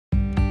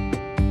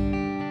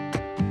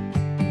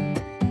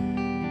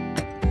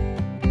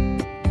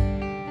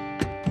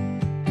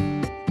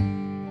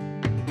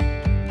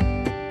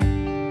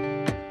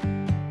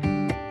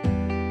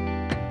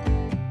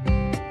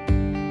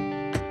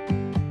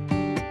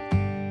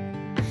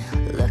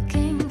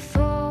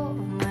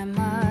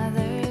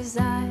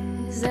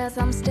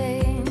I'm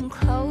staying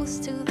close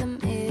to the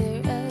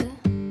mirror.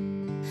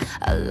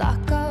 A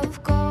lock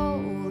of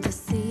gold, a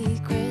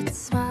secret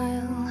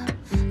smile,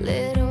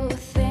 little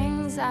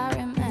things I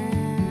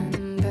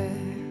remember.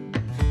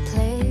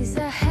 Place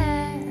a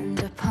hand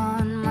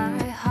upon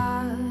my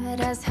heart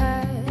as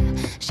her,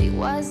 she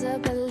was a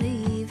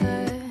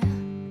believer.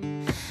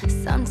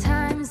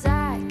 Sometimes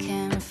I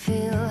can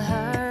feel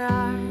her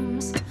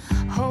arms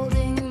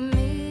holding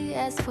me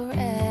as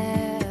forever.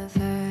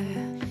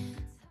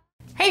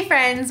 Hey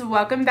friends,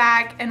 welcome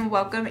back and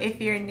welcome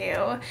if you're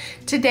new.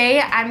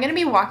 Today I'm going to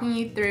be walking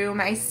you through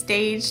my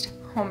staged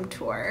home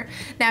tour.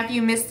 Now if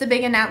you missed the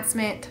big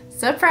announcement,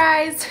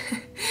 surprise!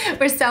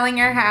 We're selling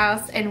our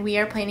house and we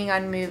are planning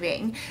on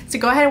moving. So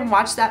go ahead and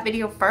watch that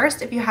video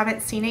first. If you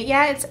haven't seen it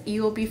yet,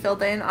 you will be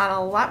filled in on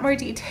a lot more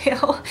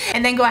detail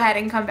and then go ahead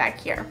and come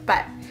back here.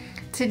 But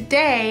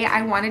today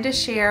I wanted to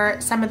share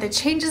some of the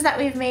changes that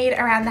we've made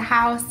around the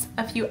house,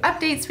 a few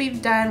updates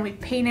we've done, we've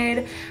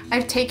painted.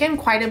 I've taken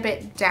quite a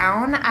bit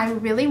down. I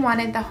really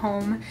wanted the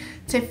home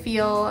to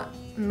feel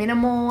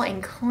minimal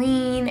and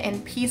clean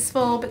and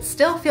peaceful, but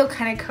still feel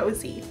kind of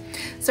cozy.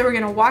 So we're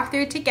gonna walk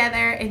through it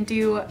together and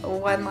do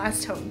one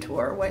last home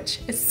tour,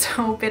 which is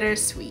so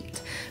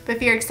bittersweet. But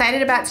if you're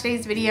excited about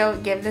today's video,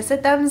 give this a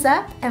thumbs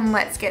up and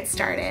let's get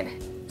started.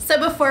 So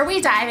before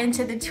we dive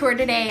into the tour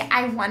today,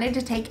 I wanted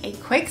to take a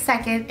quick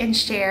second and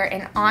share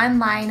an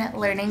online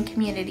learning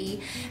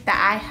community that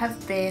I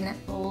have been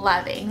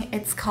loving.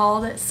 It's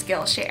called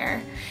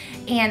Skillshare.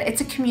 And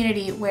it's a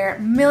community where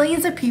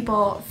millions of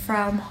people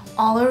from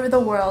all over the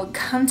world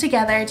come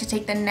together to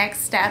take the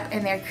next step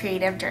in their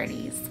creative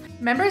journeys.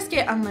 Members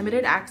get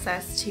unlimited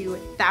access to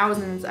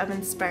thousands of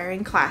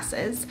inspiring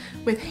classes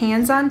with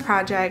hands-on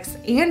projects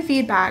and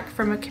feedback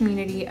from a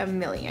community of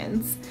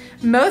millions.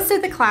 Most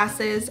of the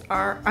classes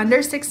are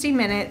under 60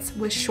 minutes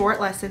with short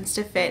lessons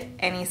to fit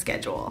any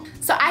schedule.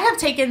 So I have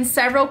taken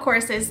several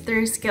courses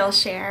through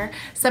Skillshare.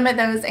 Some of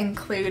those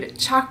include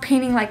chalk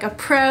painting like a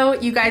pro.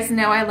 You guys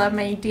know I love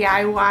my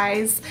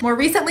DIYs. More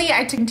recently,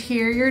 I took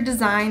interior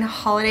design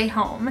holiday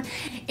home,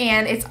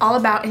 and it's all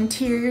about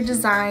interior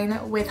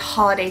design with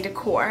holiday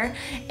decor.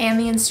 And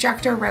the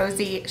instructor,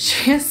 Rosie,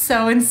 she is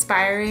so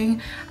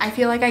inspiring. I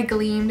feel like I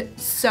gleaned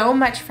so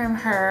much from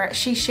her.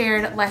 She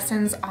shared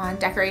lessons on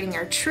decorating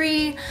your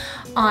tree,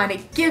 on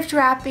gift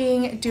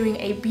wrapping, doing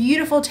a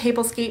beautiful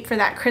tablescape for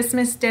that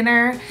Christmas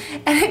dinner,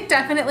 and it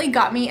definitely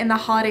got me in the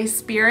holiday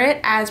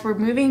spirit as we're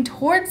moving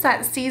towards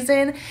that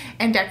season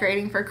and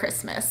decorating for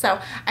Christmas.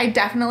 So I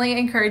definitely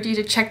encourage you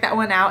to check that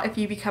one out if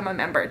you become a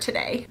member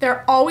today.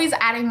 They're always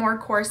adding more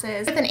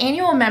courses. With an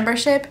annual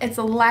membership, it's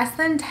less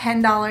than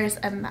 $10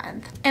 a month.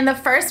 And the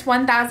first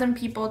 1,000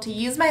 people to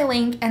use my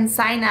link and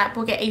sign up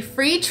will get a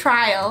free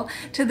trial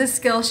to the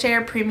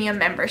Skillshare Premium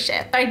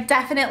membership. I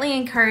definitely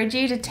encourage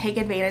you to take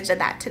advantage of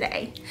that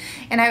today.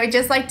 And I would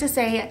just like to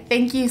say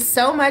thank you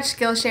so much,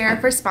 Skillshare,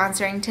 for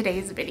sponsoring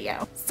today's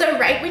video. So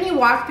right when you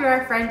walk through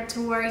our front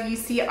door, you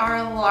see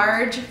our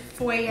large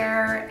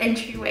foyer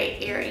entryway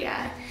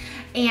area.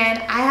 And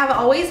I have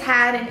always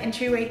had an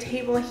entryway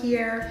table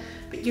here,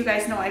 but you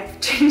guys know I've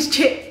changed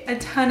it a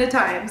ton of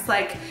times.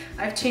 Like,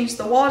 I've changed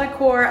the wall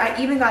decor.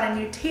 I even got a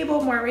new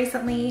table more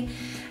recently.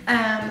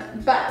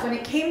 But when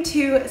it came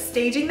to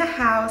staging the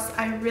house,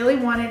 I really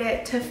wanted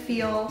it to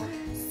feel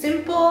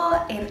simple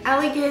and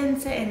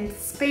elegant and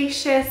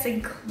spacious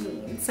and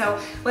clean. So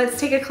let's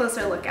take a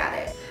closer look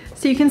at it.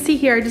 So you can see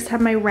here, I just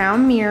have my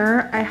round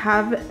mirror. I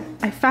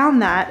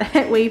found that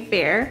at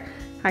Wayfair.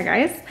 Hi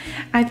guys.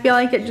 I feel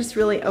like it just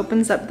really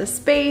opens up the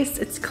space.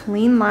 It's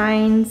clean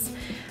lines.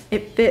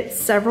 It fits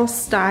several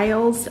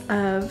styles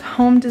of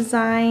home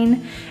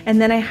design.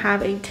 And then I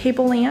have a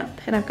table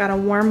lamp and I've got a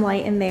warm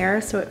light in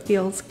there so it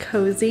feels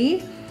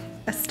cozy.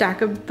 A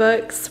stack of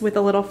books with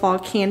a little fall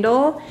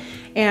candle.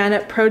 And a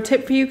pro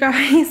tip for you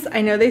guys,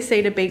 I know they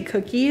say to bake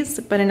cookies,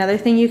 but another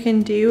thing you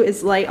can do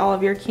is light all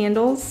of your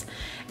candles,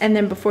 and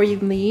then before you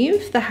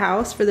leave the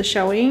house for the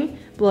showing,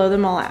 blow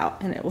them all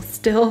out and it will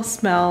still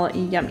smell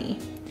yummy.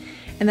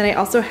 And then I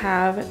also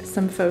have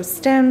some faux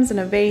stems and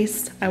a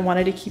vase. I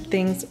wanted to keep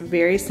things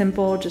very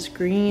simple, just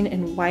green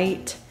and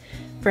white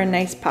for a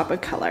nice pop of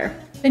color.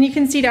 Then you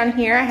can see down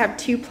here, I have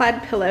two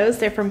plaid pillows.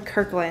 They're from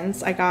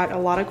Kirkland's. I got a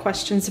lot of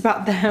questions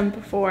about them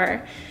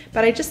before,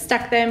 but I just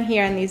stuck them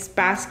here in these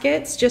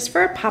baskets just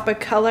for a pop of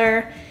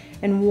color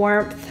and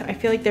warmth. I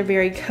feel like they're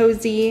very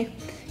cozy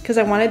because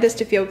I wanted this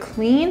to feel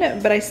clean,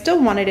 but I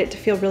still wanted it to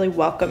feel really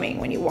welcoming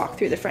when you walk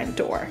through the front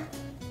door.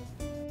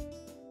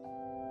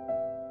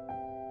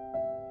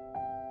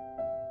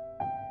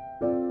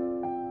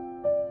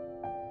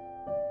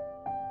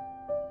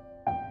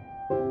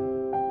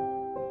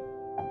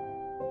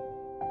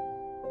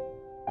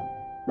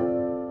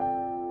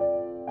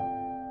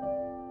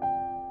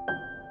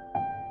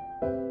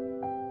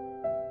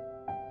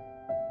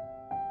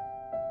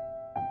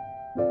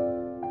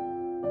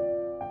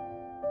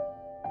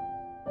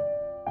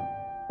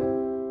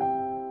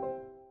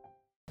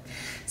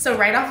 So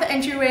right off the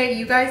entryway,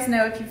 you guys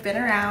know if you've been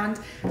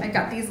around, I've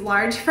got these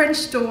large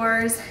French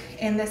doors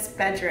in this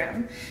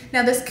bedroom.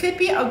 Now this could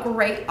be a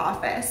great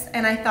office,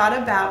 and I thought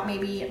about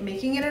maybe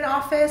making it an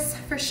office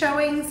for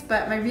showings,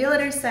 but my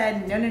realtor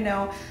said,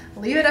 no,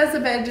 leave it as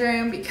a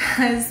bedroom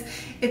because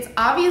it's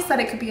obvious that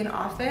it could be an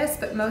office,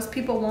 but most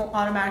people won't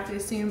automatically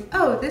assume,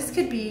 oh, this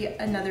could be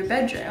another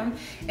bedroom.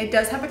 It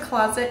does have a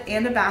closet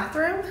and a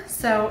bathroom,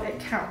 so it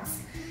counts.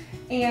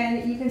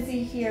 And you can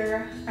see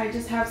here, I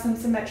just have some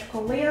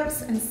symmetrical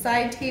lamps and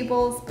side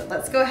tables, but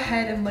let's go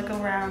ahead and look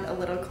around a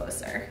little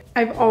closer.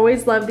 I've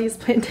always loved these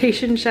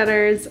plantation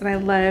shutters, and I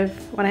love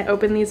when I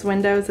open these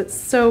windows, it's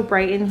so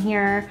bright in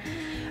here.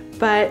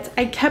 But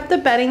I kept the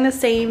bedding the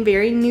same,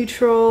 very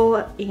neutral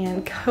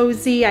and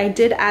cozy. I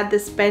did add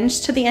this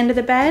bench to the end of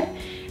the bed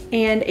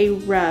and a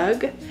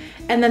rug.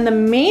 And then the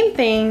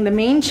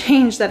main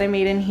change that I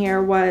made in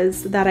here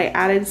was that I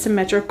added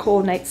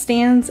symmetrical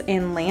nightstands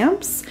and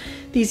lamps.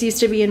 These used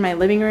to be in my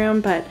living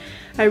room, but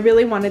I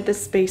really wanted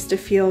this space to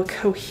feel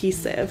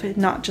cohesive,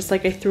 not just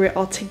like I threw it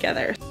all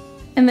together.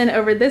 And then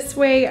over this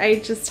way, I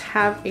just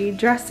have a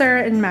dresser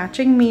and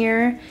matching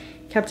mirror.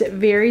 Kept it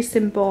very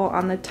simple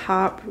on the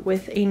top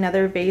with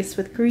another vase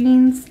with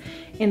greens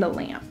and a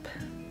lamp.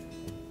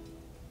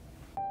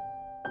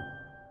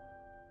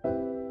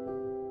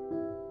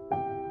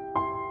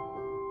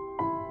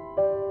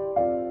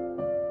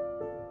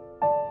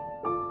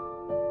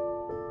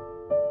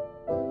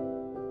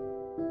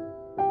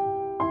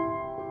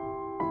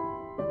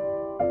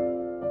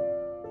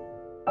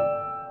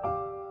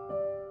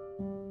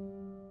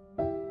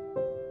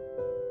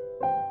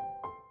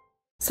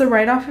 So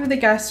right off of the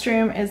guest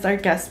room is our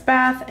guest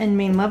bath and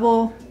main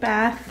level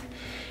bath.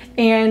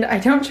 And I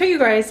don't show you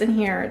guys in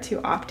here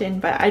too often,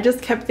 but I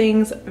just kept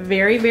things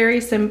very,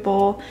 very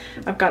simple.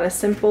 I've got a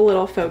simple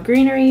little faux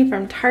greenery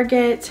from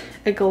Target,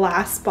 a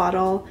glass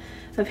bottle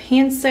of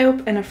hand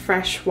soap, and a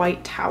fresh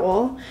white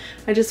towel.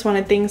 I just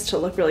wanted things to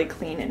look really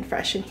clean and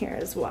fresh in here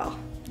as well.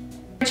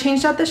 I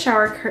changed out the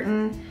shower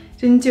curtain.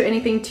 Didn't do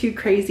anything too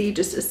crazy,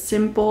 just a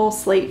simple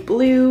slate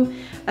blue.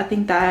 I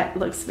think that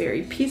looks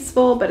very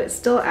peaceful, but it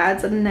still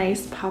adds a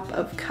nice pop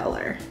of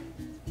color.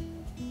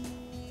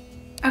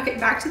 Okay,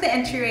 back to the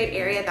entryway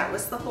area. That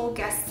was the whole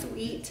guest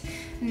suite.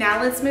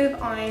 Now let's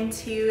move on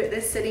to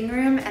the sitting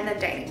room and the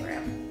dining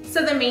room.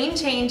 So the main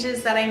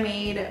changes that I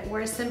made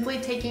were simply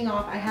taking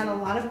off, I had a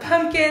lot of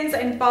pumpkins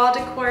and fall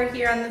decor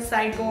here on the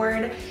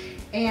sideboard,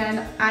 and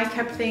I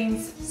kept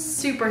things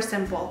super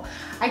simple.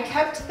 I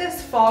kept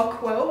this fall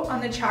quote on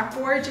the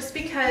chalkboard just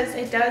because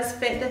it does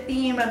fit the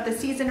theme of the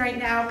season right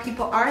now.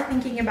 People are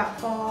thinking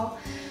about fall,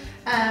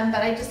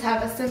 but I just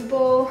have a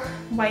simple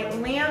white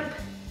lamp,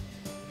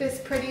 this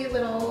pretty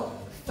little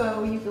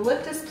faux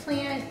eucalyptus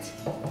plant,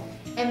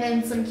 and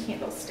then some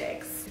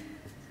candlesticks.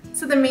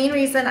 So the main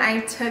reason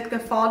I took the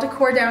fall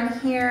decor down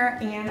here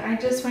and I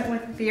just went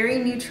with very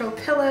neutral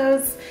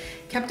pillows,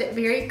 kept it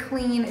very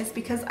clean, is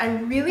because I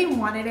really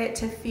wanted it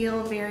to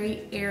feel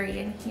very airy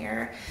in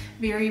here,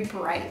 very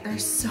bright.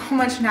 There's so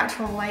much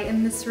natural light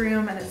in this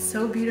room and it's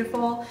so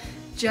beautiful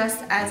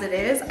just as it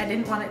is. I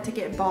didn't want it to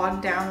get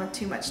bogged down with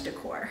too much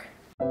decor.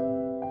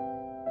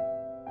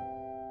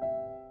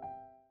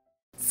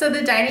 So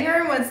the dining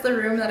room was the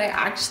room that I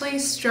actually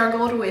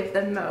struggled with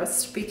the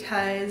most,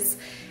 because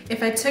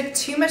if I took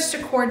too much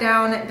decor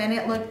down, then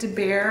it looked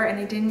bare and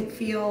it didn't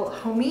feel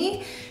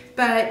homey.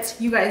 But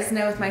you guys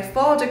know with my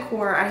fall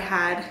decor, I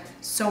had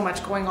so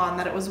much going on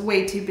that it was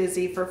way too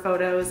busy for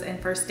photos and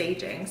for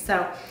staging.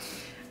 So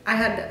I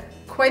had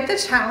quite the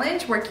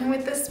challenge working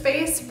with this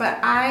space, but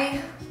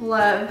I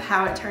love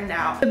how it turned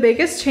out. The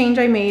biggest change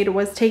I made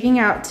was taking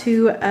out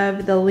 2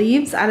 of the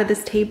leaves out of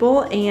this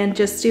table and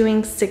just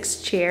doing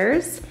 6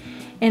 chairs.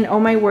 And oh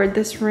my word,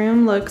 this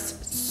room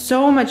looks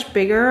so much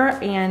bigger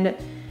and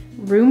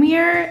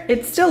roomier.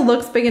 It still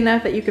looks big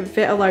enough that you could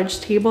fit a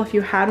large table if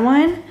you had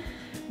one,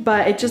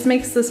 but it just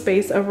makes the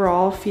space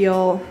overall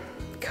feel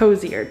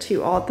cozier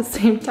too, all at the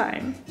same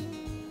time.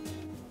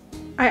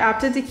 I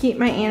opted to keep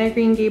my Anna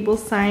Green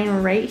Gables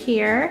sign right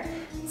here.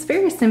 It's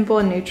very simple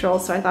and neutral,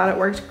 so I thought it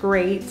worked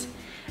great.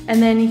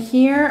 And then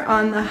here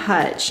on the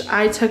hutch,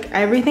 I took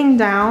everything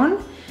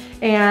down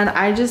and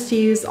I just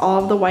used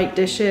all of the white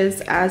dishes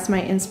as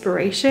my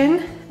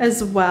inspiration,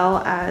 as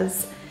well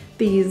as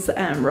these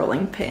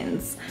rolling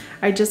pins.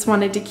 I just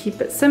wanted to keep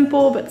it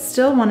simple, but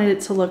still wanted it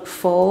to look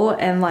full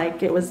and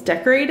like it was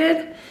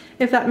decorated,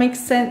 if that makes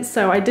sense.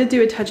 So I did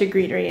do a touch of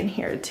greenery in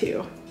here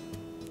too.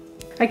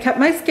 I kept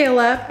my scale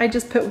up. I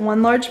just put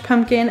 1 large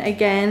pumpkin,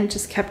 again,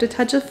 just kept a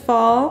touch of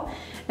fall.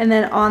 And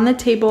then on the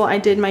table, I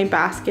did my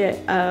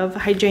basket of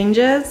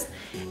hydrangeas,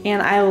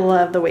 and I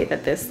love the way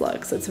that this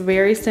looks. It's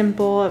very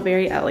simple,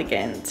 very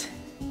elegant.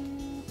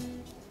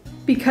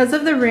 Because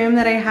of the room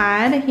that I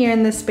had here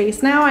in this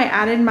space now, I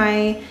added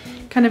my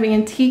kind of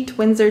antiqued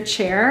Windsor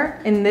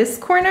chair in this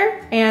corner,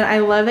 and I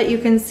love that you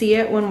can see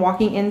it when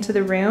walking into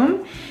the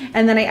room.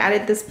 And then I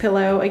added this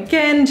pillow,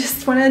 again,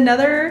 just wanted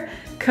another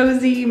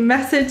cozy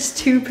message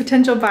to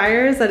potential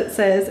buyers that it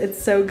says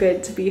it's so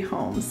good to be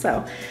home.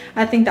 So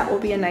I think that will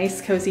be a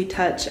nice cozy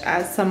touch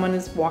as someone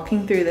is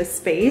walking through this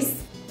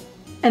space.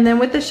 And then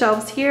with the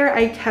shelves here,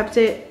 I kept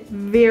it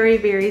very,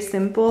 very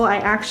simple. I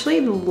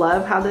actually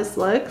love how this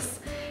looks,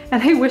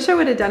 and I wish I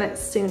would have done it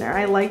sooner.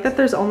 I like that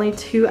there's only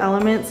 2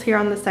 elements here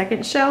on the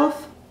second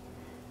shelf,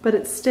 but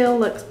it still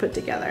looks put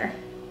together.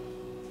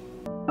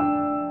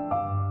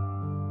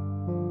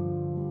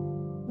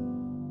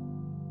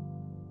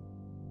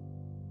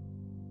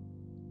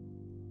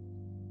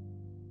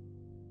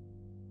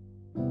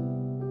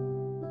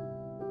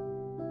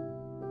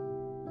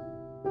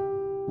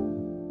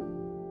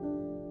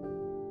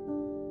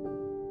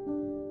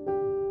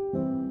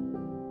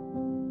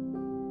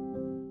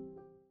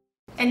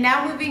 And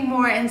now moving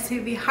more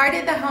into the heart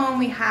of the home,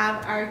 we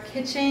have our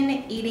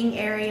kitchen eating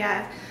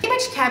area. Pretty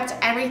much kept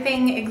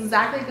everything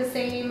exactly the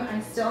same. I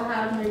still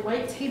have my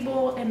white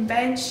table and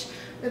bench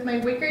with my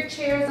wicker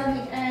chairs on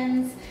the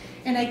ends.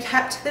 And I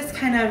kept this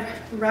kind of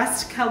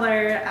rust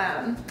color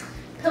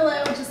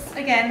pillow, just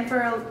again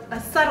for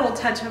a subtle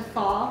touch of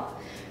fall.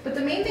 But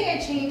the main thing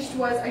I changed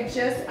was I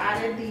just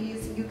added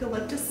these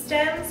eucalyptus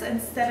stems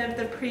instead of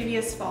the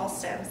previous fall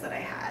stems that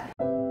I had.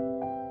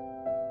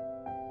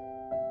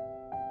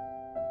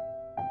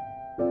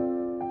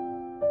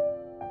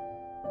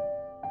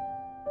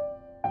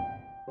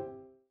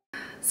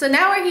 So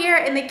now we're here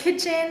in the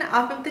kitchen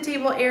off of the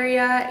table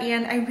area,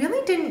 and I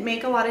really didn't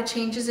make a lot of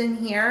changes in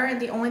here.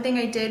 The only thing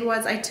I did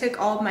was I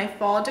took all of my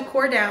fall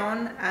decor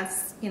down,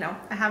 as you know,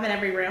 I have in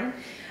every room.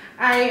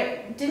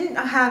 I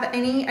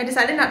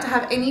decided not to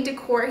have any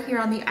decor here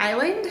on the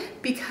island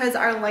because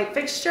our light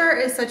fixture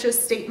is such a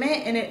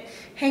statement and it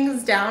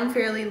hangs down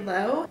fairly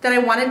low that I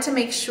wanted to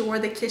make sure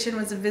the kitchen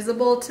was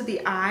visible to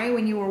the eye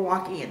when you were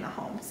walking in the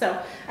home.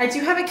 So I do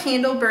have a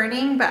candle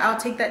burning, but I'll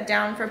take that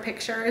down for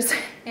pictures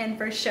and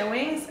for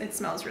showings. It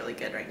smells really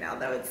good right now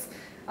though. It's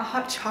a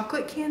hot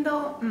chocolate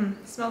candle.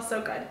 Smells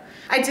so good.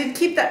 I did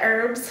keep the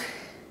herbs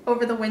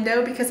over the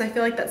window because I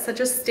feel like that's such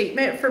a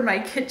statement for my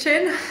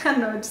kitchen. I don't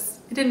know,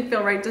 it didn't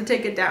feel right to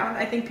take it down.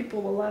 I think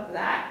people will love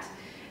that.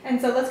 And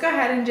so let's go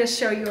ahead and just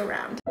show you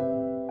around.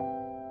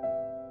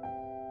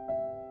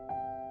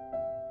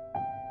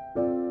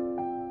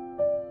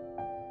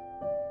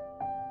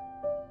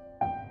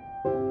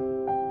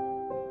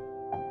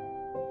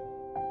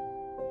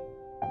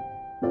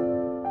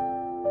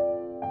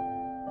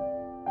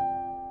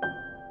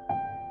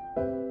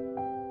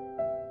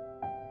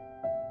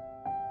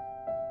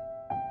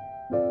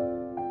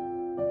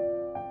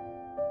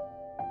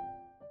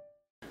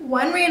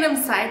 One random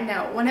side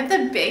note, one of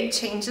the big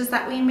changes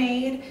that we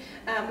made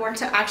were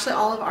to actually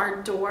all of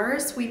our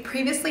doors. We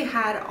previously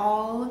had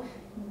all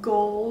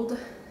gold,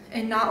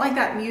 and not like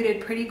that muted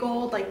pretty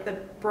gold, like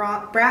the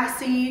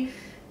brassy,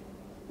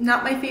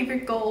 not my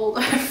favorite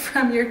gold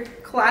from your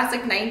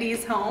classic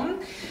 90s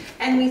home.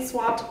 And we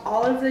swapped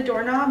all of the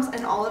doorknobs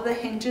and all of the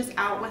hinges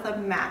out with a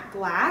matte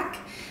black,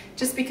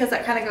 just because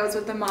that kind of goes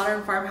with the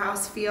modern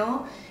farmhouse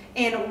feel.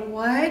 And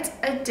what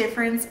a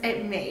difference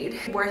it made.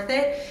 Worth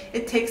it.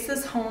 It takes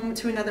this home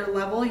to another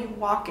level. You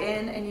walk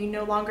in and you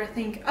no longer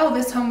think, oh,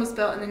 this home was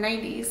built in the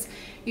 90s.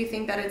 You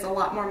think that it's a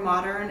lot more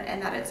modern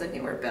and that it's a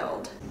newer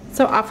build.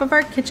 So off of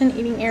our kitchen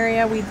eating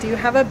area, we do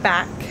have a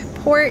back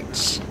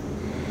porch,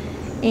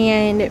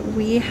 and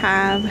we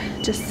have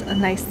just a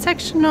nice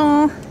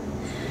sectional.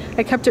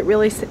 I kept it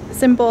really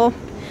simple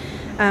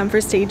for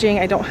staging.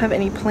 I don't have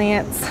any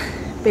plants.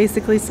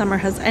 Basically summer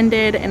has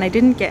ended and I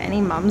didn't get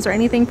any mums or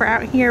anything for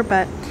out here,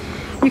 but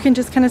you can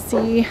just kind of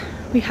see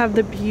we have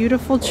the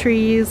beautiful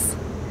trees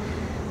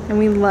and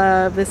we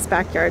love this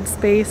backyard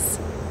space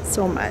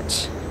so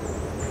much.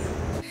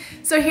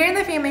 So here in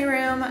the family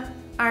room,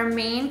 our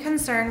main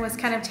concern was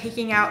kind of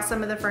taking out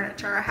some of the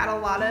furniture. I had a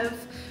lot of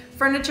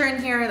furniture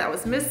in here that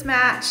was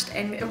mismatched,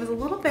 and it was a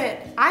little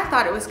bit, I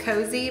thought it was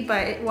cozy,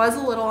 but it was a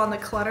little on the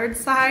cluttered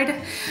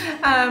side.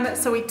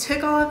 So we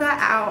took all of that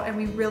out, and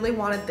we really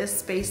wanted this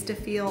space to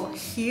feel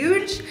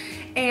huge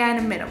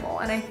and minimal,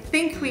 and I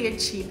think we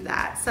achieved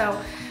that. So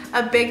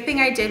a big thing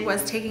I did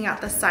was taking out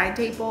the side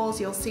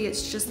tables. You'll see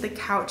it's just the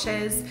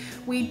couches.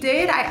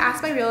 I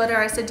asked my realtor,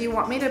 I said, do you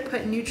want me to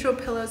put neutral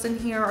pillows in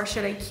here or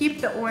should I keep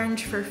the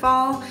orange for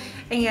fall?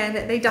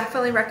 And they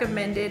definitely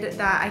recommended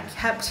that I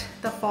kept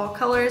the fall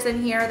colors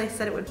in here. They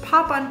said it would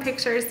pop on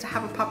pictures to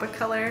have a pop of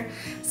color.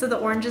 So the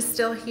orange is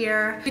still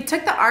here. We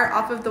took the art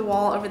off of the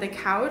wall over the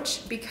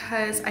couch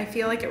because I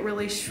feel like it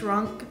really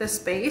shrunk the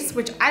space,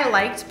 which I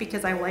liked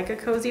because I like a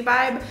cozy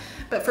vibe.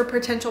 But for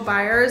potential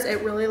buyers,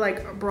 it really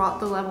like brought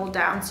the level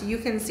down. So you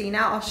can see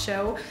now, I'll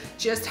show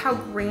just how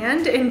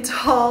grand and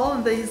tall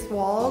these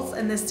walls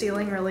and this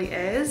ceiling really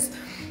is.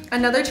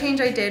 Another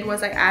change I did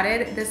was I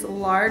added this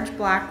large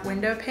black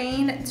window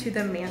pane to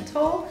the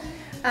mantle.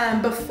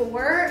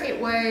 Before it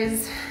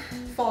was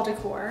fall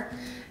decor,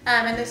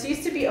 and this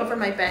used to be over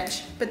my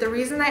bench, but the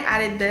reason I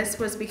added this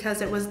was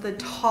because it was the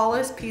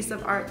tallest piece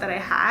of art that I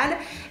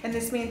had, and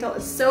this mantle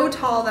is so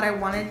tall that I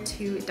wanted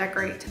to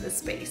decorate to the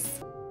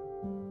space.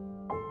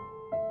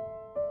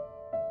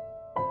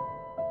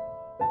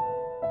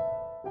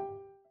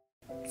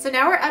 So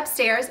now we're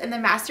upstairs in the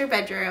master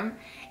bedroom,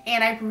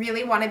 and I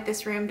really wanted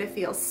this room to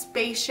feel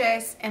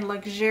spacious and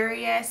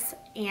luxurious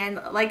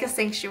and like a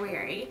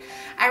sanctuary.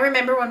 I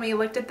remember when we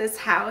looked at this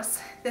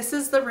house, this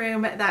is the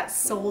room that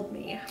sold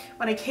me.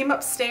 When I came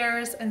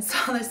upstairs and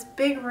saw this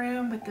big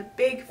room with the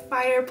big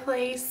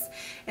fireplace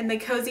and the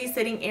cozy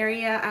sitting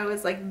area, I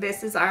was like,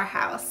 this is our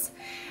house.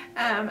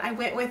 I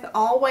went with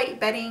all white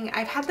bedding.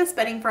 I've had this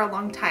bedding for a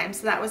long time,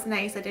 so that was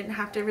nice. I didn't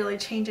have to really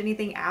change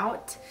anything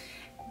out.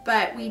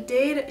 But we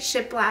did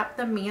shiplap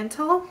the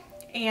mantle,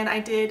 and I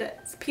did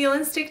peel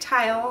and stick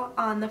tile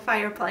on the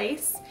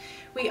fireplace.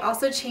 We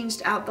also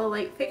changed out the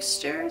light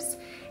fixtures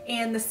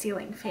and the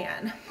ceiling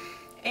fan.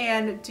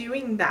 And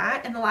doing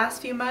that in the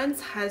last few months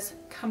has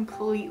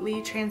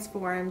completely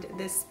transformed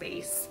this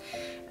space.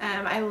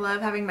 I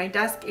love having my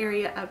desk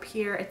area up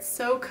here. It's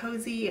so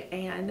cozy,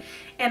 and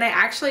I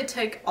actually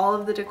took all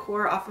of the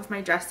decor off of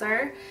my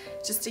dresser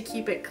just to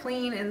keep it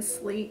clean and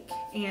sleek,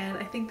 and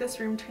I think this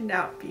room turned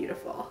out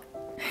beautiful.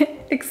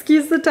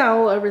 Excuse the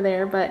towel over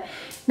there, but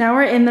now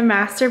we're in the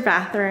master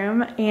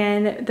bathroom,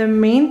 and the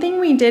main thing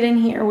we did in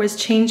here was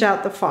change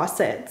out the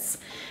faucets.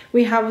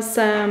 We have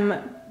some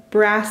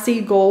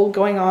brassy gold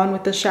going on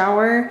with the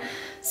shower,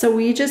 so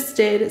we just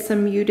did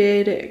some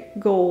muted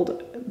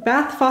gold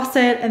bath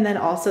faucet and then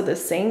also the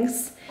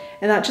sinks,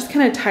 and that just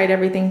kind of tied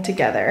everything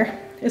together.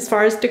 As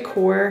far as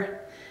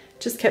decor,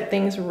 just kept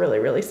things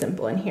really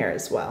simple in here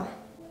as well.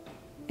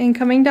 And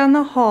coming down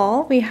the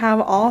hall, we have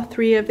all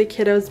three of the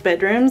kiddos'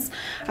 bedrooms.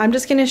 I'm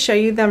just gonna show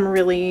you them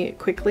really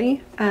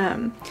quickly.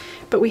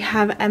 But we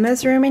have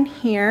Emma's room in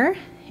here,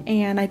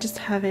 and I just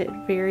have it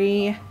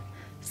very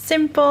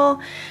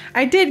simple.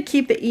 I did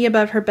keep the E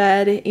above her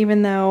bed,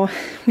 even though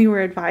we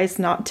were advised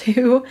not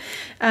to.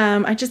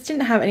 I just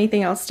didn't have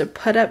anything else to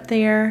put up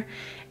there,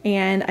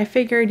 and I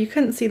figured you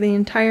couldn't see the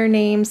entire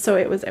name, so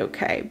it was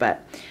okay.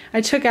 But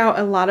I took out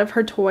a lot of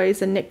her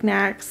toys and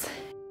knickknacks.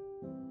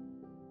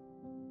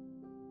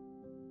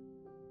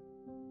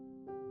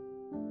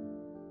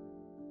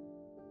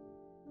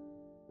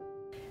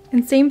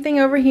 And same thing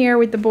over here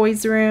with the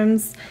boys'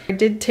 rooms. I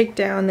did take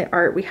down the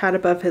art we had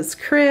above his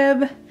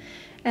crib.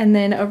 And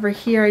then over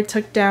here I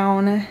took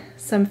down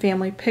some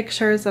family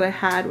pictures that I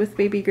had with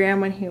baby Graham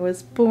when he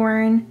was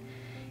born.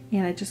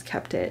 And I just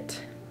kept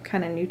it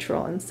kind of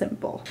neutral and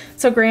simple.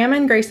 So Graham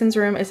and Grayson's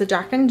room is a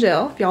Jack and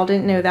Jill, if y'all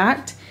didn't know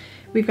that.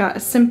 We've got a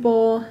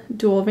simple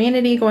dual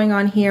vanity going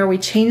on here. We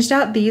changed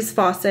out these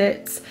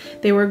faucets.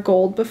 They were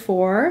gold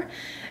before.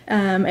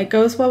 It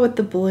goes well with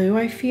the blue,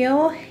 I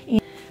feel.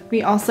 And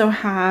we also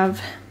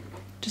have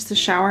just a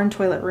shower and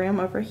toilet room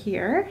over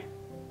here.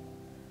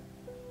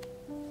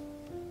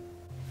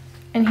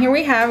 And here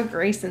we have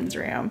Grayson's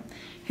room.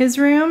 His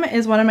room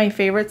is one of my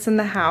favorites in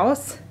the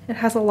house. It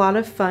has a lot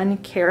of fun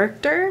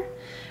character,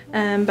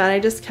 but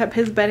I just kept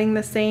his bedding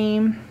the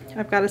same.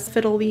 I've got his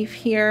fiddle leaf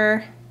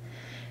here.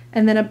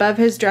 And then above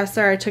his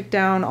dresser, I took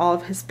down all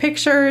of his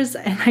pictures,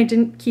 and I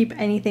didn't keep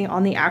anything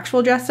on the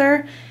actual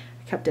dresser.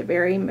 I kept it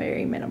very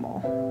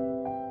minimal.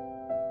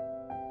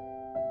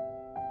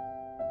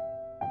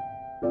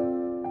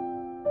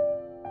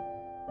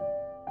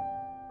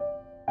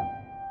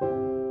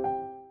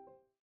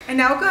 And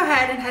now we'll go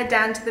ahead and head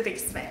down to the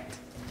basement.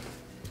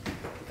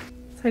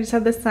 So I just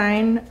have the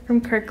sign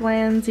from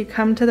Kirkland's. You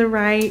come to the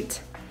right.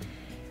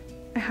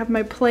 I have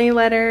my play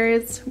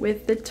letters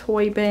with the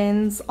toy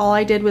bins. All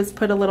I did was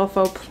put a little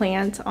faux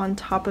plant on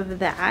top of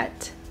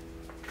that.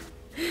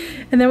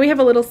 And then we have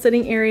a little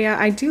sitting area.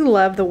 I do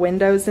love the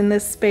windows in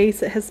this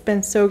space. It has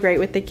been so great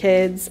with the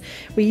kids.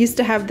 We used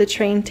to have the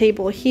train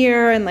table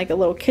here and like a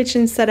little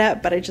kitchen set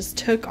up, but I just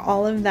took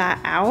all of that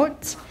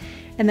out.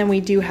 And then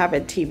we do have a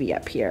TV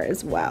up here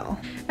as well.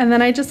 And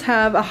then I just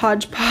have a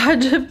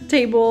hodgepodge of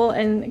table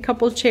and a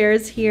couple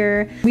chairs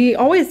here. We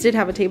always did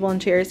have a table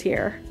and chairs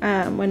here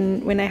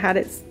when I had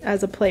it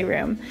as a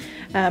playroom.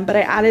 But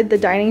I added the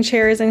dining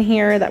chairs in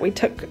here that we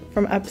took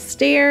from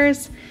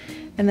upstairs.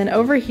 And then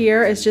over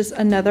here is just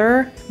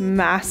another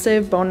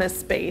massive bonus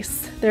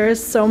space. There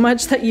is so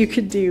much that you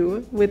could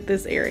do with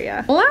this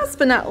area. Last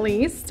but not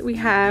least, we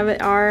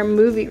have our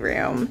movie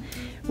room.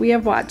 We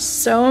have watched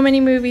so many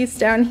movies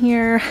down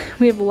here.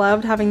 We have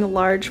loved having the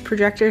large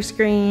projector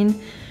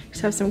screen.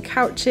 Just have some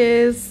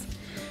couches.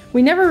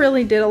 We never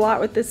really did a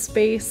lot with this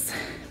space,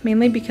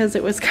 mainly because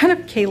it was kind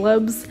of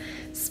Caleb's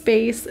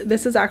space.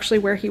 This is actually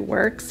where he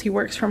works. He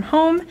works from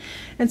home,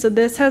 and so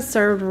this has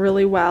served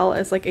really well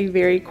as like a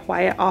very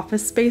quiet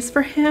office space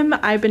for him.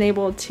 I've been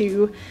able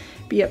to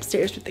be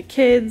upstairs with the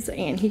kids,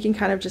 and he can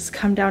kind of just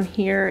come down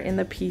here in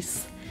the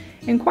peace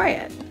and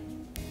quiet.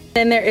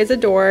 Then there is a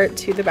door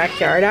to the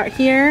backyard out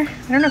here.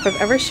 I don't know if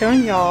I've ever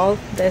shown y'all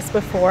this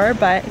before,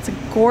 but it's a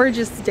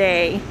gorgeous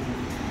day.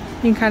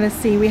 You can kind of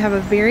see we have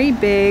a very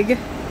big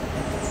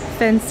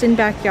fenced-in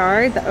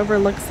backyard that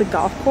overlooks the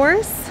golf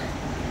course.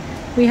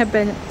 We have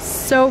been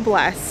so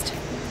blessed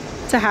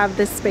to have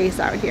this space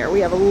out here. We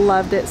have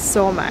loved it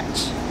so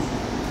much.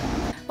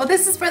 Well,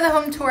 this is where the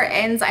home tour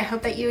ends. I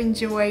hope that you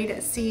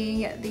enjoyed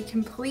seeing the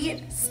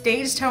complete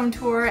staged home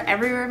tour,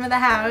 every room of the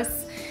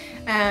house.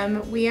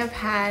 We have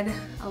had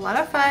a lot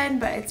of fun,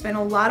 but it's been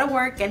a lot of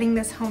work getting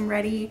this home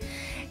ready.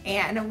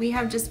 And we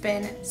have just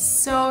been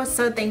so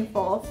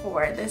thankful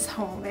for this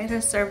home. It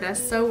has served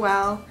us so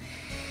well.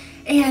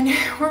 And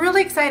we're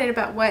really excited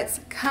about what's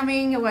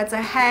coming, what's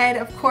ahead.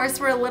 Of course,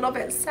 we're a little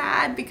bit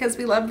sad because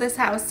we love this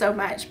house so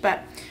much,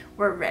 but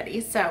we're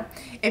ready. So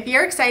if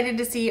you're excited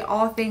to see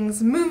all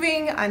things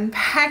moving,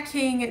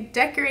 unpacking,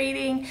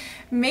 decorating,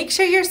 make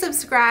sure you're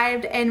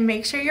subscribed and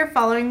make sure you're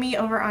following me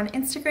over on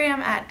Instagram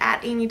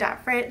at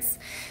amy.fritz.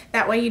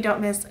 That way you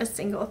don't miss a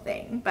single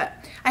thing. But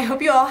I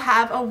hope you all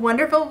have a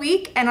wonderful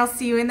week, and I'll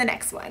see you in the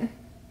next one.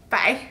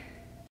 Bye.